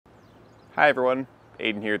Hi everyone,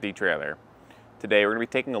 Aidan here at the trailer. Today we're going to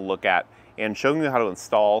be taking a look at and showing you how to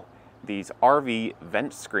install these RV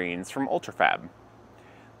vent screens from Ultra-Fab.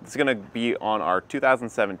 This is going to be on our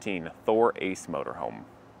 2017 Thor ACE Motorhome.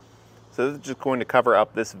 So this is just going to cover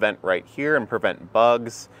up this vent right here and prevent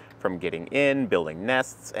bugs from getting in, building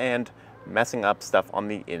nests, and messing up stuff on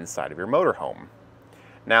the inside of your motorhome.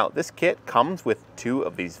 Now this kit comes with 2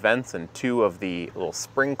 of these vents and 2 of the little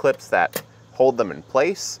spring clips that hold them in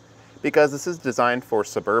place, because this is designed for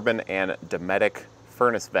Suburban and Dometic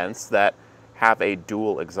furnace vents that have a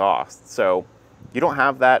dual exhaust. So you don't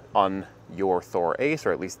have that on your Thor ACE,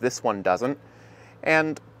 or at least this one doesn't.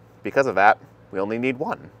 And because of that, we only need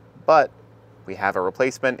one. But we have a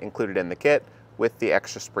replacement included in the kit with the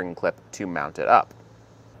extra spring clip to mount it up.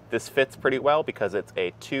 This fits pretty well because it's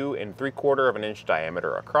a 2 3/4 inch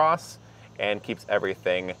diameter across and keeps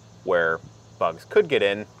everything where bugs could get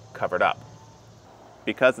in covered up.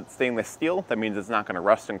 Because it's stainless steel, that means it's not going to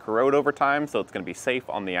rust and corrode over time, so it's going to be safe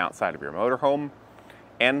on the outside of your motorhome.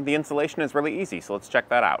 And the installation is really easy, so let's check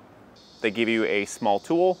that out. They give you a small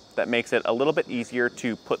tool that makes it a little bit easier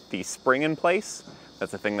to put the spring in place.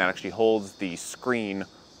 That's the thing that actually holds the screen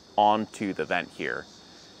onto the vent here.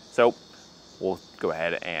 So we'll go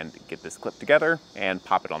ahead and get this clip together and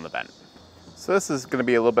pop it on the vent. So this is going to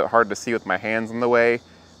be a little bit hard to see with my hands in the way,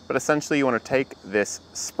 but essentially you want to take this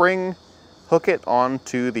spring, hook it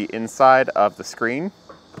onto the inside of the screen.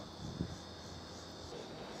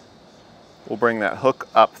 We'll bring that hook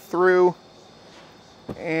up through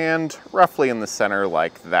and roughly in the center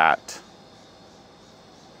like that.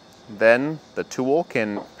 Then the tool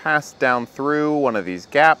can pass down through one of these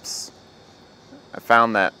gaps. I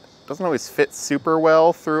found that it doesn't always fit super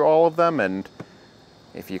well through all of them, and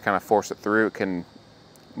if you kind of force it through, it can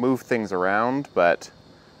move things around, but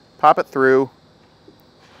pop it through,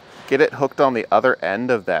 get it hooked on the other end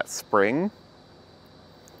of that spring,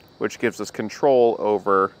 which gives us control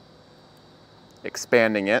over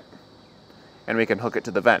expanding it, and we can hook it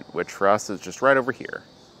to the vent, which for us is just right over here.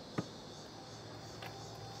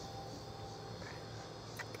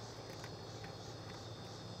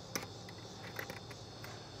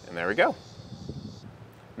 And there we go.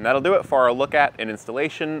 And that'll do it for our look at and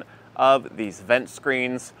installation of these vent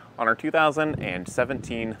screens on our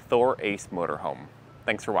 2017 Thor ACE Motorhome.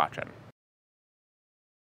 Thanks for watching.